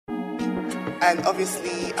And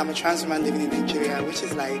obviously, I'm a trans woman living in Nigeria, which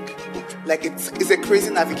is like it's a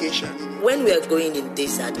crazy navigation. When we are going in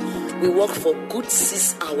desert, we walk for good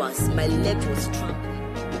 6 hours. My leg was strong.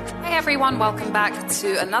 Hey everyone, welcome back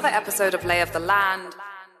to another episode of Lay of the Land.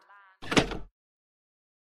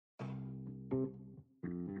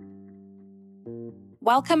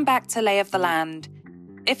 Welcome back to Lay of the Land.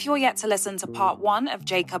 If you're yet to listen to part 1 of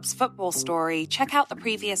Jacob's football story, check out the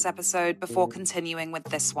previous episode before continuing with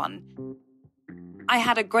this one. I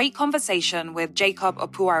had a great conversation with Jacob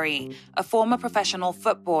Opuwari, a former professional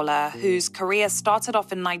footballer whose career started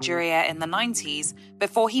off in Nigeria in the 90s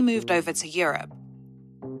before he moved over to Europe.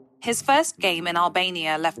 His first game in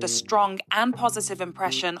Albania left a strong and positive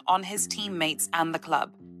impression on his teammates and the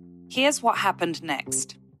club. Here's what happened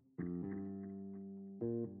next.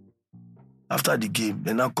 After the game,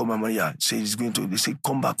 they now call my manager, they say,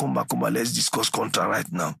 come back, let's discuss contract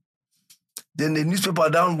right now. Then the newspaper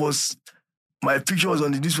my picture was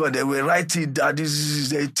on the newspaper, they were writing that this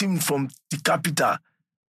is a team from the capital,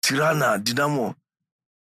 Tirana, Dinamo.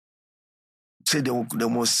 Say they want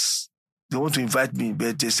to invite me,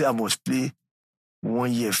 but they say I must play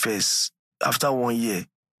 1 year first. After 1 year,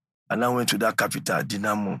 I now went to that capital,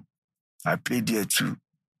 Dinamo. I played there too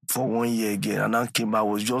for 1 year again, and then came back. I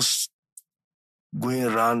was just going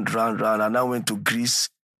round, and I went to Greece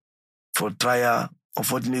for trial.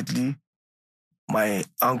 Unfortunately, my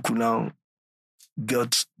ankle now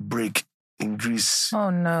got break in Greece. Oh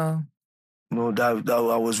no! No, that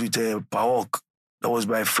I was with PAOK. That was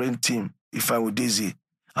my friend team. If I'm with Daisy,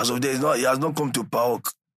 as of there, he has not come to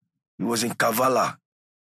PAOK. He was in Kavala,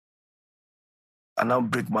 and now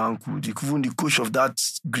break my ankle. Even the coach of that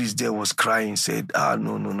Greece there was crying. Said,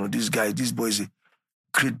 no, this boy is a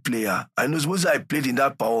great player. I know suppose I played in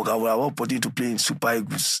that PAOK, I would have opportunity to play in Super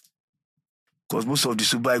Eagles. Because most of the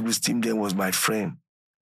Super Eagles team then was my friend.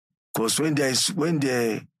 Because when there's a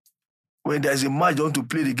match I want to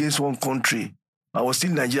play against one country, I was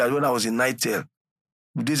still in Nigeria when I was in Nitel.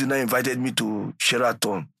 This now invited me to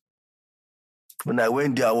Sheraton. When I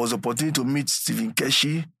went there, I was opportunity to meet Stephen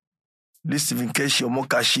Keshi,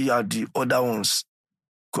 Omokashi, and the other ones.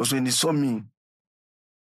 Because when he saw me,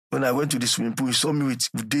 when I went to the swimming pool, he saw me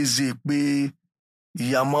with Daisy,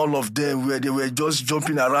 Yama, all of them, where they were just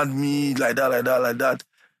jumping around me like that.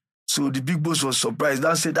 So the big boss was surprised.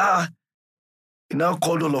 Now said, he now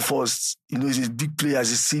called all of us. He's a big player,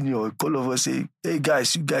 as a senior. He called all of us, say, hey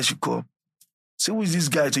guys, you guys should come. Say, who is this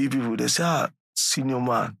guy to you people? They say, senior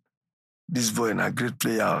man. This boy is a great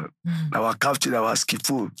player. Our captain, our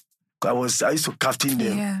skipper. I used to captain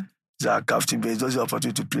them. Yeah. He's our captain, but he doesn't have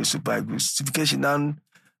opportunity to play Super Eagles. Certification now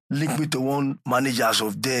linked me to one manager as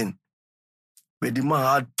of then. But the man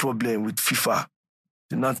had problem with FIFA.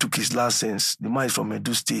 The man took his license. The man is from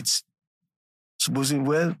Edo State. Supposing,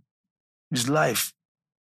 well, his life.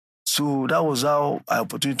 So that was how I had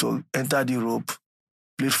opportunity to enter Europe,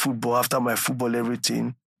 played football. After my football,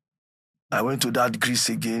 everything, I went to that Greece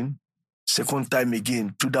again. Second time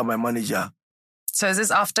again, through that my manager. So is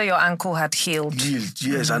this after your ankle had healed? Yes.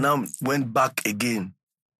 Mm-hmm. And I went back again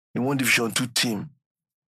in one Division 2 team.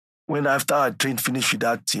 When after I finished with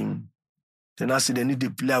that team, then I said they need a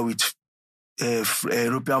player with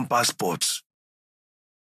European passports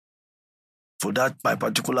for that my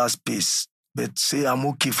particular space. But say I'm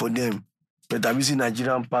okay for them, but I'm using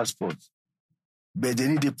Nigerian passports. But they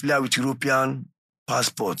need a player with European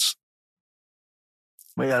passports.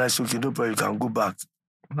 When I said, okay, no problem, you can go back.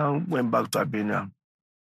 Now went back to Albania.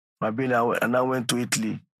 And I went to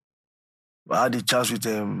Italy. I had a chance with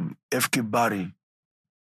FK Bari.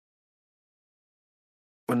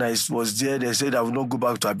 When I was there, they said I would not go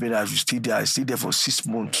back to Albania. I should stay there. I stayed there for 6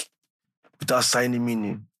 months without signing me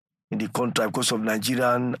in the contract because of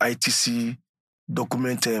Nigerian ITC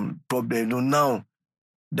document problem. Now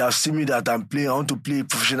they have seen me that I'm playing. I want to play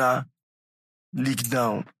professional league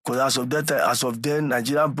now. Because as of then,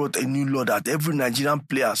 Nigeria brought a new law that every Nigerian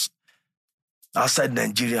players outside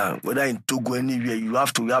Nigeria, whether in Togo, anywhere, you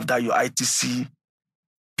have to have that your ITC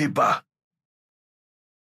paper.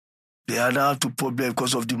 They had now to problem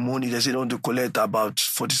because of the money. They said they want to collect about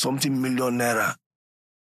 40-something million naira.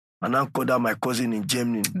 And I called out my cousin in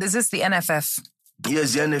Germany. Is this the NFF?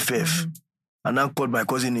 Yes, the NFF. Mm-hmm. And I called my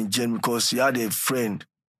cousin in Germany because he had a friend,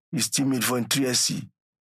 his teammate for in 3SC,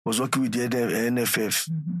 was working with the NFF.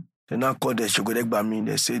 Mm-hmm. Then I called the Shogodek Bami.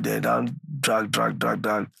 They said they down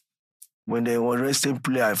drag. When they were resting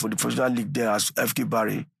player for the professional league there as FK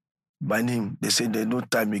Barry, by name, they said there's no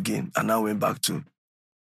time again. And I went back to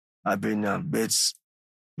Albania. But,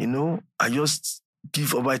 I just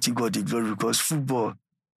give Almighty God the glory because football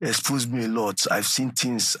exposed me a lot. I've seen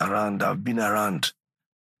things around. I've been around.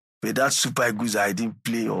 But that Super Eagles I didn't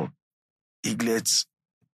play, or Eaglets,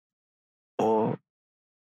 or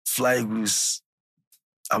Fly Eagles,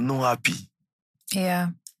 I'm not happy. Yeah.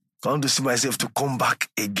 I want to see myself to come back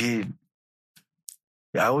again.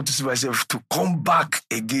 Yeah, I want to see myself to come back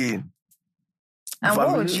again. And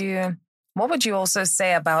what would you also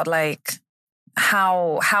say about like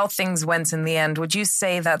how things went in the end? Would you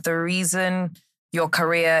say that the reason your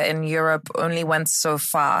career in Europe only went so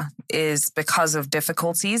far is because of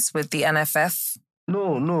difficulties with the NFF?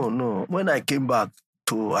 No. When I came back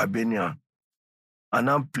to Albania, and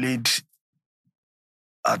I played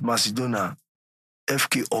at Macedonia,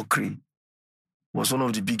 FK Okri was one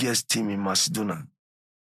of the biggest team in Macedonia.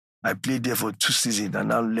 I played there for 2 seasons and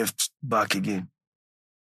now left back again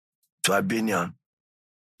to Albania.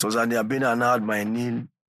 It was at Albania and I had my knee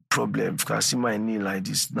problem. You can see my knee like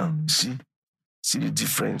this now. See the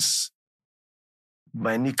difference.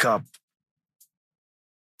 My kneecap.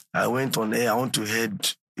 I went on air, I want to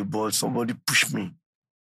head a ball. Somebody pushed me.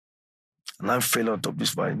 And I fell on top of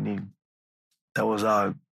this my knee. That was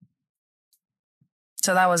how.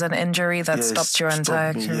 So that was an injury that stopped your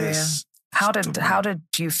entire career. Yes. How did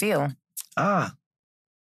you feel? I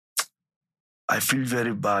feel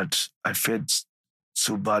very bad. I felt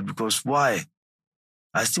so bad because why?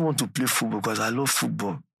 I still want to play football because I love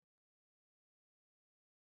football.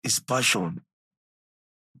 It's passion.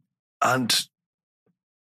 And,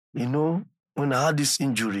 when I had this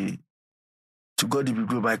injury, to God be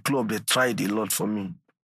glory, my club, they tried a lot for me.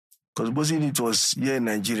 Because supposing it was here in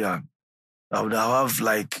Nigeria, I would have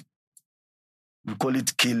like, we call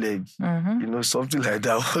it K-leg, something like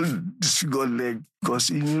that, all disfigured leg. Because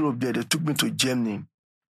in Europe there, they took me to Germany.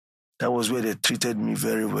 That was where they treated me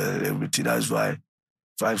very well, everything. That's why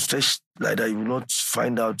if I'm stretched like that, you will not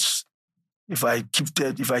find out. If I keep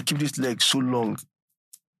this leg so long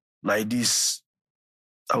like this,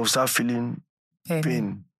 I will start feeling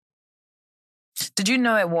pain. Did you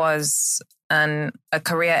know it was a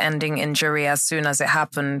career-ending injury as soon as it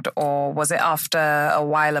happened, or was it after a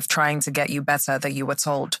while of trying to get you better that you were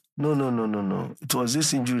told? No. It was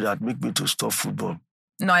this injury that made me to stop football.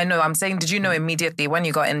 No, I know. I'm saying, did you know immediately when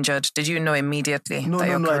you got injured? Did you know immediately? No,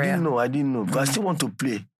 I didn't know. Because I still want to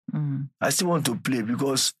play. I still want to play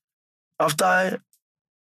because after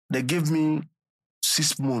they gave me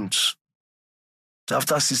 6 months,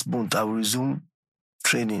 after 6 months, I will resume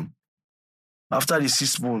training. After the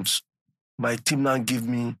 6 months, my team now gave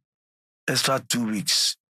me extra 2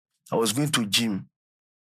 weeks. I was going to gym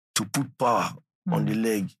to put power on the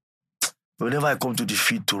leg. But whenever I come to the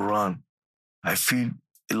field to run, I feel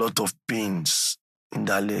a lot of pains in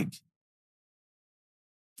that leg.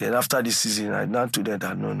 Then after the season, I now told them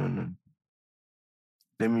that no.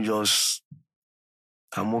 Let me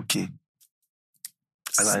I'm okay.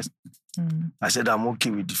 And I said I'm okay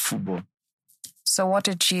with the football. So what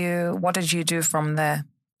did you do from there?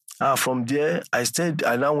 From there, I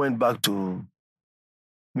now went back to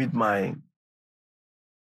meet my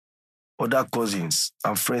other cousins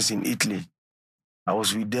and friends in Italy. I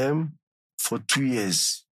was with them for 2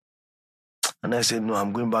 years. And I said, no,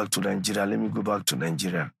 I'm going back to Nigeria. Let me go back to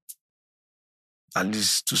Nigeria. At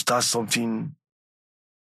least to start something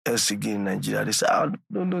else again in Nigeria. They said,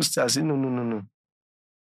 no. I said, no.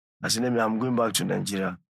 I said, I'm going back to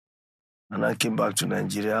Nigeria. And I came back to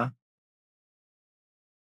Nigeria.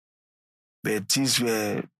 But things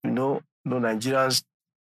were, Nigerians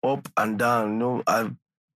up and down.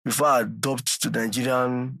 Before I adopt to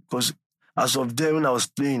Nigerian, because as of then when I was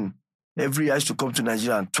playing, every year I used to come to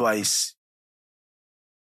Nigeria twice.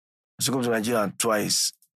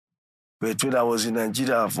 But when I was in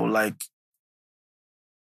Nigeria for like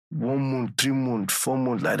 1 month, 3 months, 4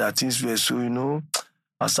 months, like that, things were so,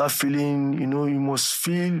 I start feeling, you must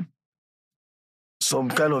feel some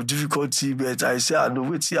kind of difficulty, but I say, I know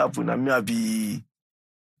what's happen. I mean, I be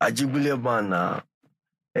a jiggly man now.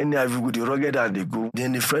 Any of you go the rugged and they go.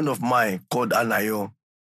 Then a friend of mine called Anayo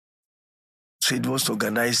said he wants to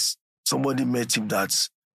organize. Somebody met him that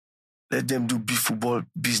let them do big football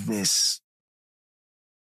business.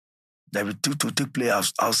 That we took to take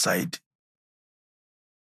players outside.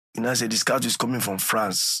 And I said, this scout is coming from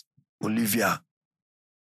France, Olivia.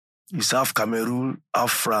 He's half Cameroon,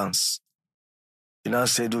 half France. And I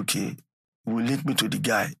said, okay, we'll link me to the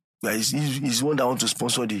guy. He's the one that wants to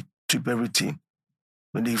sponsor the trip, everything.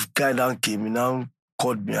 When the guy now came, he now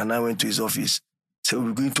called me and I went to his office. Said,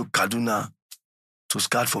 we're going to Kaduna to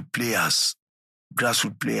scout for players,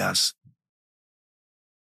 grassroots players.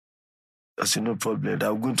 I said, no problem.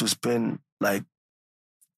 I'm going to spend like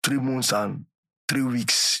 3 months and 3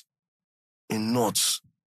 weeks in North,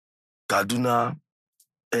 Kaduna,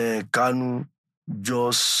 Kanu,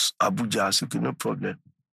 just Abuja. I said, okay, no problem.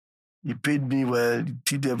 He paid me well,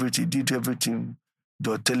 he did everything, the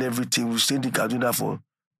hotel, everything. We stayed in Kaduna for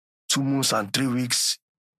 2 months and 3 weeks.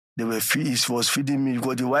 He was feeding me.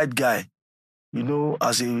 Because the white guy, you know,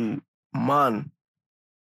 as a man,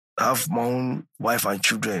 I have my own wife and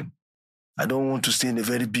children. I don't want to stay in a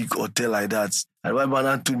very big hotel like that. And my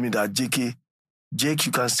man told me that, Jaykay, Jake,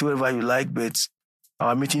 you can stay wherever you like, but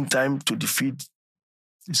our meeting time to the feed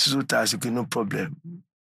is so tight. Okay, no problem.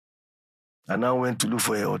 I now went to look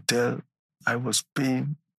for a hotel. I was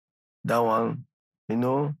paying that one, you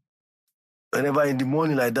know. Whenever in the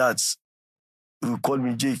morning like that, he will call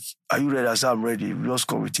me, Jake, are you ready? I said, I'm ready. We just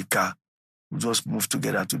come with a car. We just move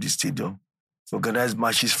together to the stadium to organize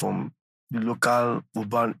matches from the local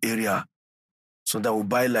urban area. So that we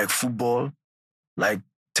buy like football, like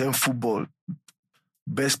 10 football.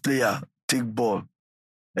 Best player, take ball.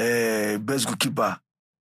 Best goalkeeper,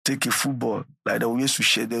 take a football. Like that we used to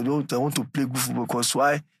share. They want to play good football because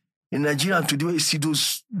why? In Nigeria today, you see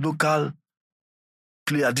those local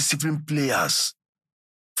players, disciplined players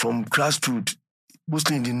from grassroots,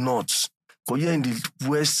 mostly in the north. But here in the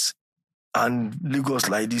west and Lagos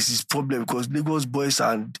like this is problem because Lagos boys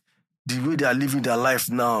and the way they are living their life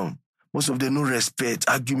now, most of them no respect,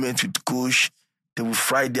 argument with coach, they will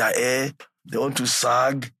fry their hair, they want to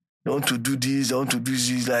sag, they want to do this, they want to do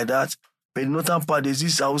this like that. But in northern part, there's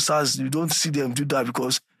these houses, you don't see them do that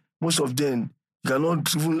because most of them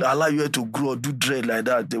cannot even allow you to grow or do dread like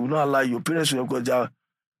that. They will not allow you. Parents will, because their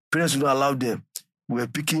parents will not allow them. We were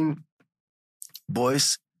picking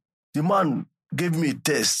boys. The man gave me a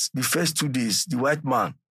test the first 2 days, the white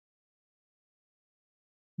man.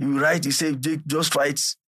 You write, he said, Jake, just write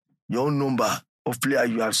your own number of player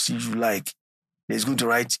you have seen you like. He's going to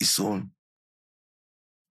write his own.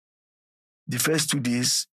 The first 2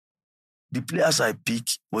 days, the players I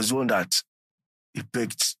picked was one that he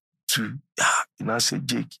picked to. And I said,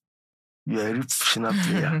 Jake, you are a real professional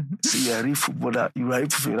player. See, you are a real footballer. You are a real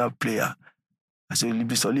professional player. I said,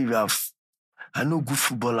 Mr. Olivia, I know good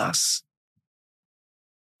footballers.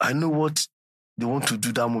 I know what they want to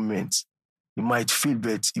do that moment. You might fail,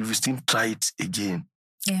 but you will still try it again.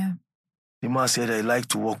 Yeah. The man said, he likes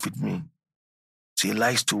to work with me. So he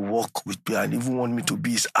likes to work with me and even want me to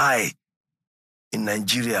be his eye in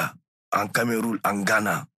Nigeria and Cameroon and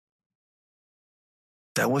Ghana.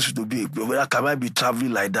 I want you to be, can I be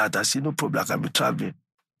traveling like that? I said, no problem, I can be traveling.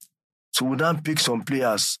 So we then pick some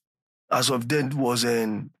players. As of then, it was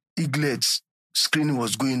an Eaglet screening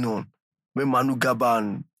was going on when Manu Gaba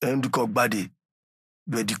and Nduka Ogbade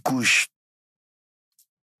were the coach.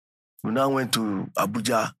 We now went to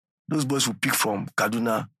Abuja. Those boys we pick from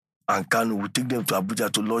Kaduna and Kano. We take them to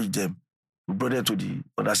Abuja to lodge them. We brought them to the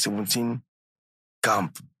under 17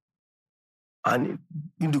 camp. And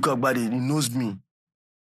Nduka Ogbade, he knows me.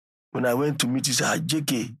 When I went to meet, he said,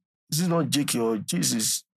 Jaykay, this is not Jaykay or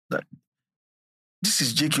Jesus. This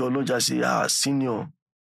is Jaykay or not. I say, senior.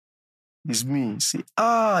 It's me. Say,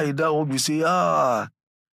 that one, you say,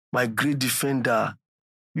 my great defender.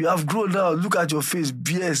 You have grown now. Look at your face.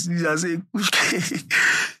 BS. I say,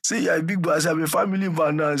 say, you're a big boy. I say, I'm a family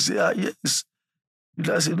man now. I say, yes.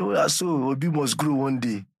 I say, no, so Obi must grow one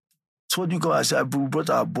day. So what do you call? I say, we brought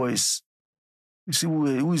our boys. You see,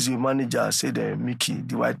 who is the manager? I said, Mickey,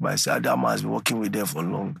 the white man. I said, that man has been working with them for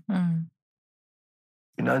long.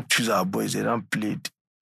 We now choose our boys. They then played.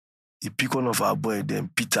 He picked one of our boys, then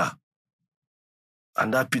Peter.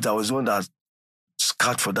 And that Peter was the one that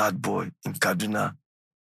scout for that boy in Kaduna.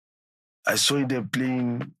 I saw them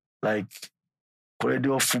playing like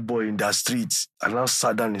corridor football in the streets. And now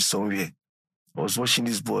sat down in somewhere. I was watching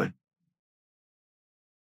this boy.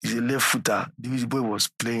 He's a left footer. This boy was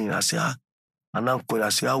playing. I said, and now I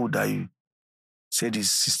said, how old are you? He said, he's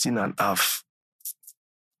 16 and a half.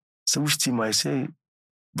 So which team? I say,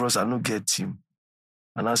 bros, I don't get team.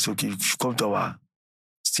 And I said, okay, you should come to our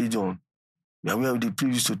stadium. We are where the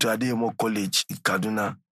previous to Adeyemo College in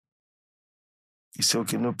Kaduna. He said,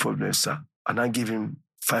 okay, no problem, sir. And I gave him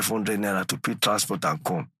 500 naira to pay transport and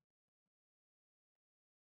come.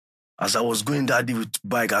 As I was going that day with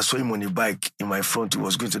bike, I saw him on a bike in my front. He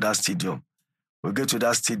was going to that stadium. We get to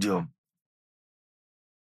that stadium.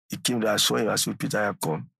 He came there, I saw him. I said, Peter, I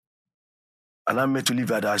come. And I met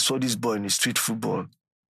Olivia that I saw this boy in the street football.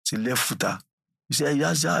 It's a left footer. He said,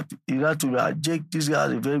 yes, he had to me, Jake, this guy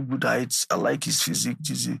has a very good height. I like his physique.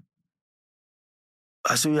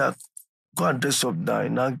 I said, yeah, go and dress up now.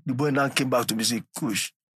 And the boy now came back to me and said,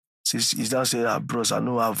 Coach. He's now saying, bros, I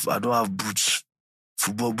don't have boots.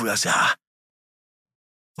 Football boots. I said,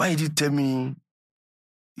 why did you tell me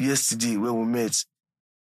yesterday when we met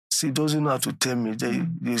See, he doesn't know how to tell me.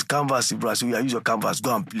 There's canvas in Brazil. So use your canvas,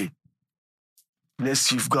 go and play. Let's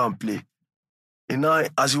see if go and play. And now,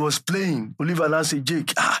 as he was playing, Oliver now said,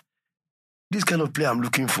 Jake, this kind of player I'm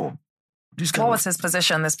looking for. What was his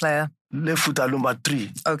position, this player? Left foot at number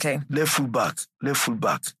 3. Okay. Left full back.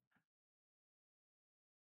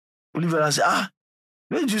 Oliver now said,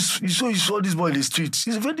 you saw this boy in the streets.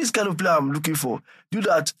 He's this kind of player I'm looking for. Do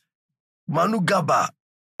that. Manu Gaba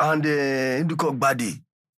and Ndukok Bade.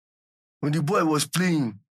 When the boy was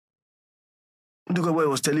playing, Ndukok boy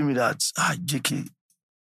was telling me that, Jaykay,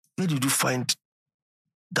 where did you find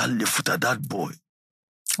that left footer, that boy?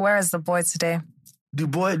 Where is the boy today? The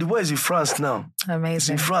boy is in France now. Amazing. He's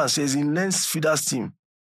in France. He's in Lens Fida's team.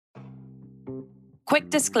 Quick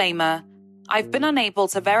disclaimer. I've been unable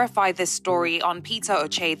to verify this story on Peter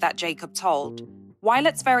Oche that Jacob told. While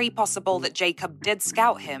it's very possible that Jacob did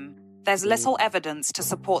scout him, there's little evidence to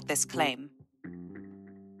support this claim.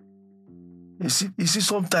 You see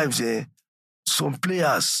sometimes some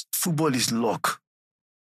players, football is luck.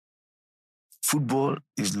 Football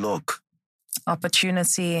is luck.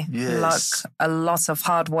 Opportunity, yes. Luck, a lot of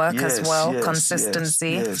hard work as well,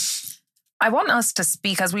 consistency. Yes. I want us to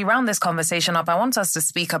speak, as we round this conversation up, I want us to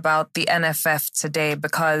speak about the NFF today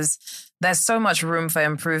because there's so much room for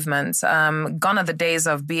improvement. Gone are the days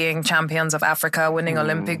of being champions of Africa, winning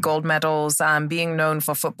Olympic gold medals, being known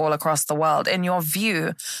for football across the world. In your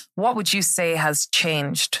view, what would you say has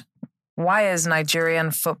changed? Why is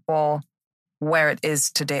Nigerian football where it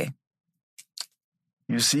is today?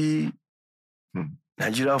 You see,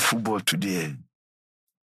 Nigerian football today,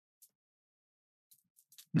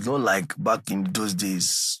 it's not like back in those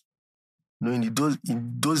days. No, in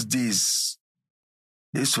those days,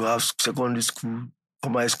 they used to have secondary school,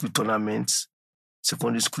 primary school tournaments,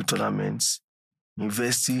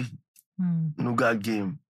 university, Nuga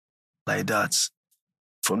game, like that.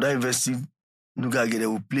 From that university, Nuga game, they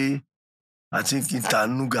will play, I think,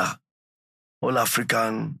 Inter-Nuga, All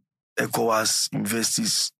African ECOWAS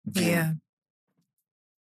universities game. Yeah.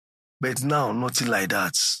 But now, nothing like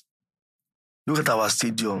that. Look at our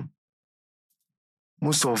stadium.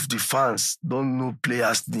 Most of the fans don't know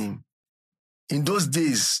players' name. In those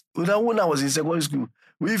days, when I was in secondary school,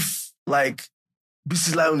 if like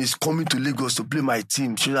BC Lion is coming to Lagos to play my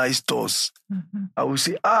team, China Stars, I will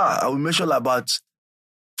say, I will mention about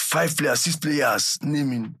 5 players, 6 players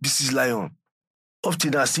naming BC Lion.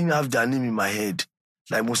 Often I still have their name in my head,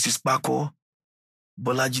 like Moses Bako,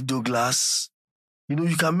 Bolaji Douglas. You know,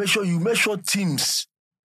 you measure teams.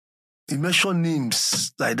 You mention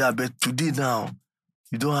names like that, but today now,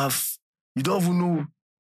 you don't even know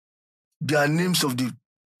their names of the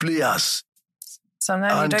players.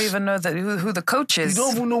 Sometimes you don't even know who the coach is. You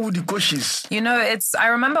don't even know who the coach is. You know, I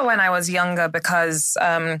remember when I was younger because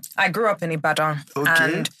I grew up in Ibadan. Okay.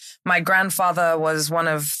 And my grandfather was one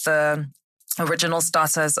of the original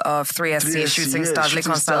starters of 3SC, Shooting Stars,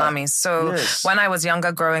 Lekon Salami. So when I was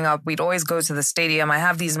younger growing up, we'd always go to the stadium. I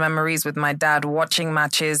have these memories with my dad watching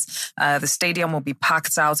matches. The stadium will be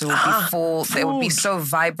packed out. It will be full. It would be so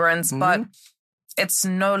vibrant. But it's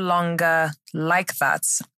no longer like that.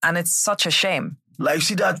 And it's such a shame. Like you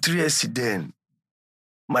see that 3SC then,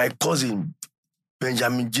 my cousin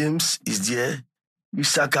Benjamin James is there.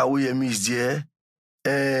 Isaka Oyemi is there.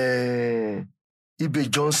 Ibe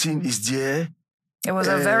Johnson is there. It was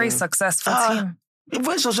a very successful team. A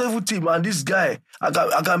very successful team. And this guy, I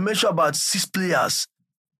can mention about 6 players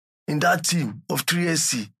in that team of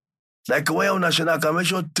 3SC. Like Waya National, I can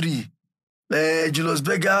mention 3. Julius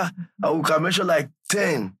Berger, I can mention like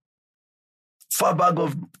 10. Far back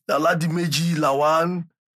of Aladi Meji, Lawan,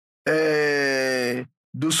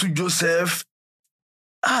 Dosu Joseph.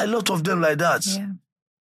 A lot of them like that. Yeah.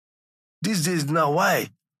 These days now, why?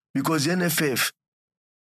 Because the NFF,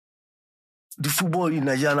 the football in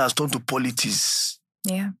Nigeria has turned to politics.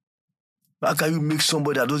 Yeah. How can you make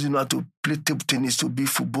somebody that doesn't know how to play table tennis to be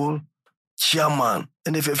football chairman,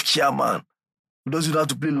 NFF chairman, who doesn't know how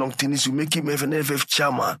to play long tennis, you make him an NFF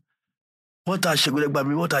chairman? What are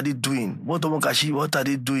they doing? What are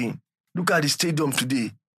they doing? Look at the stadium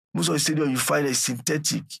today. Most of the stadium you find is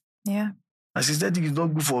synthetic. Yeah. And synthetic is not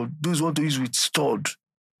good for those who want to use with stud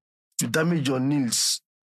to damage your knees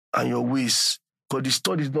and your waist. Because the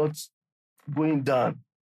stud is not going down.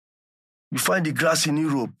 You find the grass in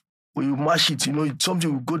Europe, when you mash it,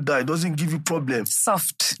 something will go down. It doesn't give you problem.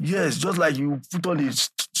 Soft. Yes, just like you put on a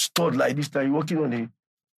stud like this, like you're walking on the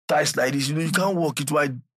ties like this. You can't walk. It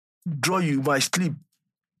might draw you, might slip.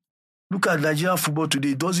 Look at Nigerian football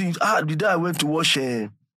today. The day I went to watch, I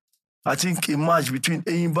think, a match between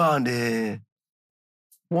Enyimba and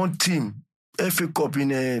one team, FA Cup in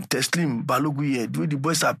Teslim, Balogu here, the way the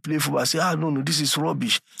boys are playing football, I say, no, this is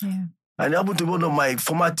rubbish. Yeah. And I happened to be one of my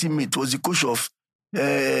former teammates, was the coach of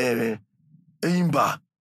Eyimba,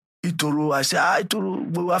 Itoro. I say,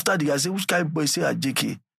 Itoro. But after the guy, I say, which kind of boy? Say,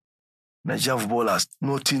 Jaykay. Nigerian footballers,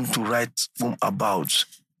 nothing to write home about.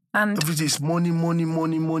 And everything is money. Even the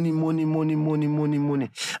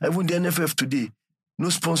NFF today, no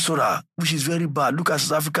sponsor, which is very bad. Look at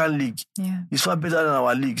South African League. Yeah. It's far better than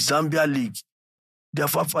our league. Zambia League. They are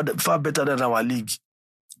far better than our league.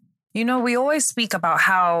 You know, we always speak about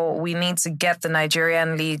how we need to get the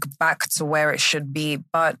Nigerian league back to where it should be,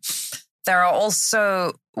 but there are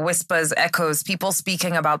also whispers, echoes, people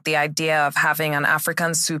speaking about the idea of having an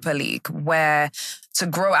African Super League where to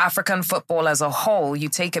grow African football as a whole, you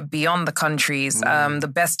take it beyond the countries. The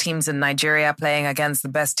best teams in Nigeria playing against the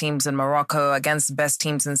best teams in Morocco, against the best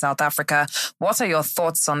teams in South Africa. What are your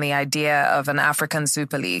thoughts on the idea of an African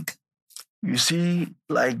Super League? You see,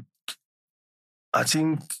 like, I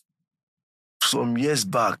think some years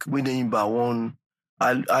back when Eyimba won,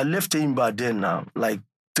 I left Eyimba then now, like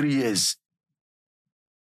 3 years.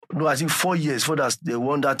 No, I think 4 years for that they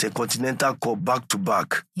won that Continental Cup back to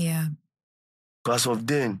back. Yeah. Because of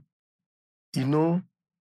then, you know,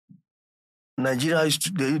 Nigeria is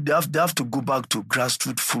they have to go back to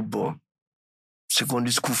grassroots football,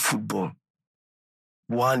 secondary school football.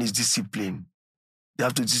 One is discipline. They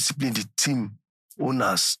have to discipline the team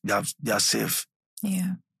owners themselves.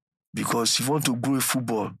 Yeah. Because if you want to grow a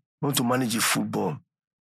football, you want to manage a football,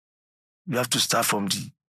 you have to start from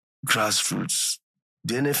the grassroots.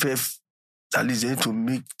 The NFF, at least they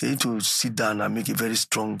need to sit down and make a very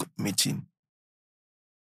strong meeting.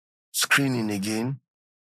 Screening again,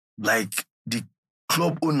 like the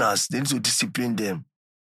club owners, they need to discipline them.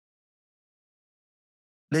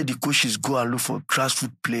 Let the coaches go and look for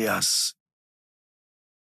grassroots players.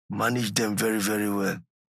 Manage them very, very well.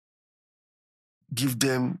 Give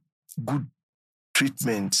them good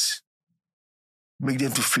treatment. Make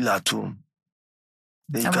them to feel at home.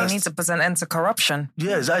 And we need to put an end to corruption.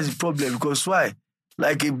 Yes, that's the problem. Because why?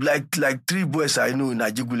 Like 3 boys I know in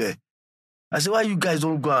Ajigule. I say, why you guys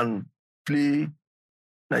don't go and play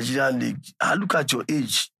Nigerian League? Look at your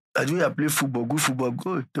age. Like the way I play football, good football,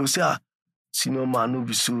 go. They will say, senior man, no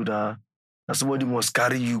be so now. Somebody must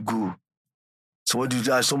carry you go.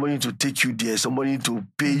 Somebody to take you there. Somebody to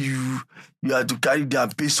pay you. You have to carry there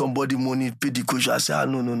and pay somebody money, pay the coach. I say,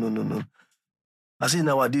 no. I say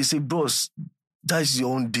nowadays, say, bros, that is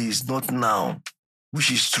your own days, not now, which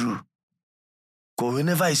is true. Because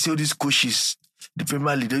whenever I see all these coaches, the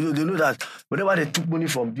Premier League, they know that whenever they took money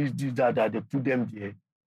from this, that, they put them there.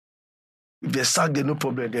 If they sack, there's no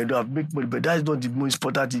problem. They don't have to make money. But that is not the most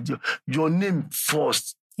important thing. Your name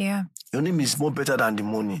first. Yeah. Your name is more better than the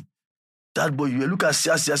money. That boy, you look at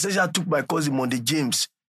Siasia. I took my cousin Monday James.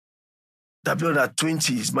 That played at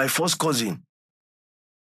 20 is my first cousin.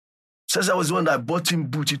 Siasia was the one that bought him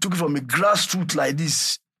boot. He took it from a grassroots like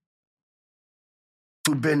this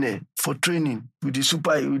to Benin for training with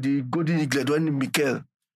the Golden Eagle, when Mikel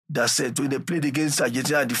that said when they played against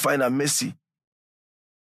Argentina at the final, Messi.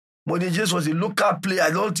 Monday James was a local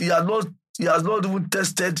player. He has not even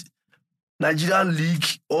tested Nigerian League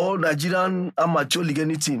or Nigerian Amateur League,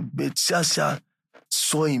 anything. But Siasia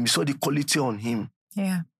saw him. He saw the quality on him.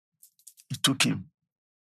 Yeah. He took him.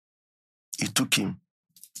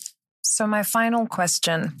 So my final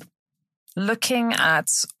question, looking at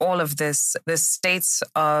all of this, the state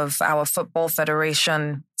of our football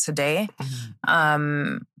federation today,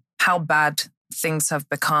 how bad things have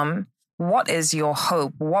become, what is your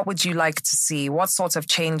hope? What would you like to see? What sort of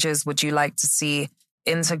changes would you like to see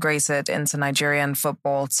integrated into Nigerian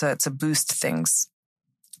football to boost things?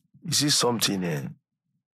 You see something,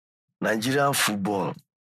 Nigerian football,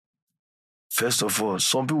 first of all,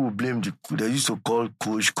 some people will blame they used to call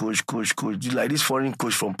coach. Like this foreign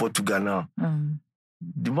coach from Portugal now.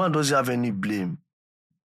 The man doesn't have any blame.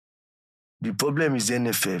 The problem is the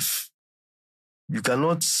NFF. You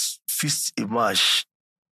cannot fix a match.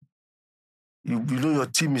 You know your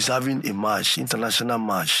team is having a match, international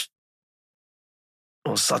match.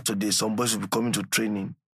 On Saturday, some boys will be coming to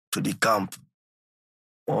training, to the camp.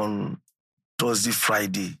 On Thursday,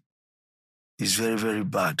 Friday. It's very, very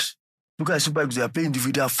bad. Look at Super Eagles, they are playing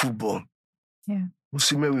individual football. Yeah.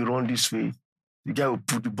 Osimhen will run this way. The guy will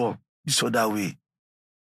put the ball this other way.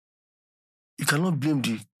 You cannot blame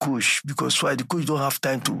the coach because why? The coach don't have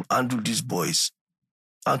time to handle these boys.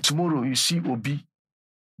 And tomorrow, you see Obi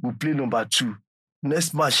will play number 2.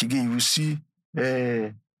 Next match again, you will see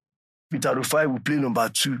Peter Rufai will play number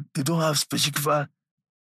 2. They don't have specific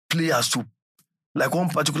players to, like one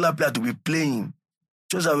particular player to be playing.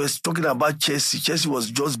 Just I was talking about Chelsea. Chelsea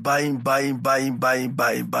was just buying. What do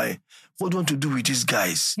you want to do with these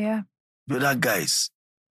guys? Yeah. The other guys.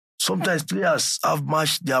 Sometimes players have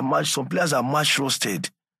some players are match rusted.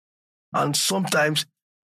 And sometimes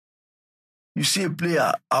you see a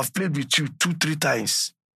player, I've played with you 2-3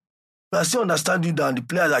 times. But I still understand you that the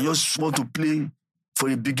players I just want to play for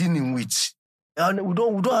the beginning with. And we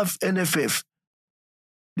don't have NFF.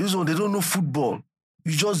 This one, they don't know football.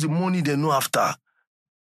 It's just the money they know after.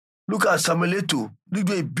 Look at Samuel Eto'o. Look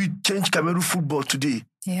at big change Cameroon football today.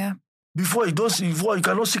 Yeah. Before you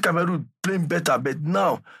cannot see Cameroon playing better, but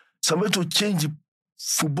now Samuel Eto'o changed the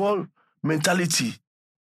football mentality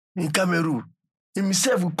in Cameroon.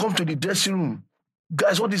 Himself will come to the dressing room.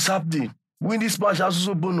 Guys, what is happening? Win this match has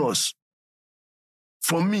also bonus.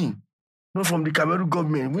 From me, not from the Cameroon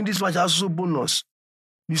government. Win this match has also bonus.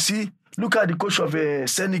 You see, look at the coach of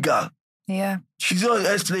Senegal. Yeah. She's not an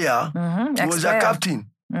ex-player. She was their captain.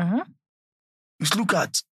 Just look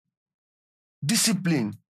at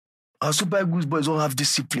discipline. Our Super Eagles boys don't have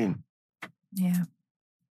discipline. Yeah.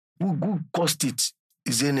 Who caused it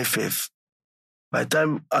is the NFF. By the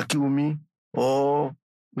time Akiwumi or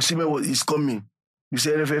Usime is coming, you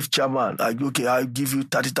say NFF chairman, okay, I'll give you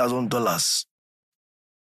 $30,000.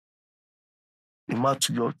 The match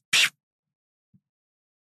your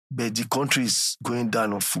but the country is going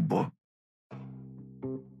down on football.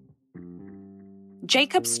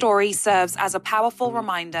 Jaykay's story serves as a powerful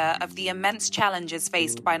reminder of the immense challenges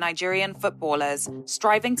faced by Nigerian footballers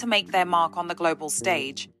striving to make their mark on the global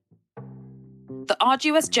stage. The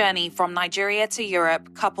arduous journey from Nigeria to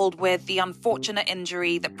Europe, coupled with the unfortunate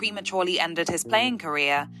injury that prematurely ended his playing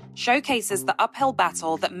career, showcases the uphill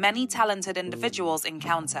battle that many talented individuals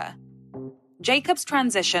encounter. Jaykay's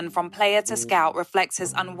transition from player to scout reflects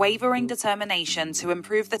his unwavering determination to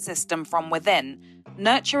improve the system from within,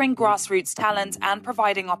 nurturing grassroots talent and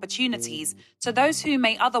providing opportunities to those who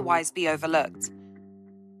may otherwise be overlooked.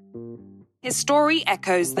 His story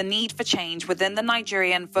echoes the need for change within the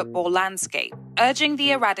Nigerian football landscape, urging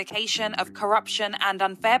the eradication of corruption and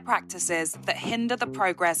unfair practices that hinder the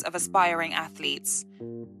progress of aspiring athletes.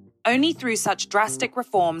 Only through such drastic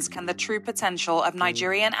reforms can the true potential of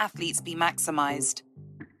Nigerian athletes be maximized.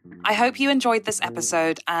 I hope you enjoyed this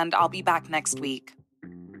episode, and I'll be back next week.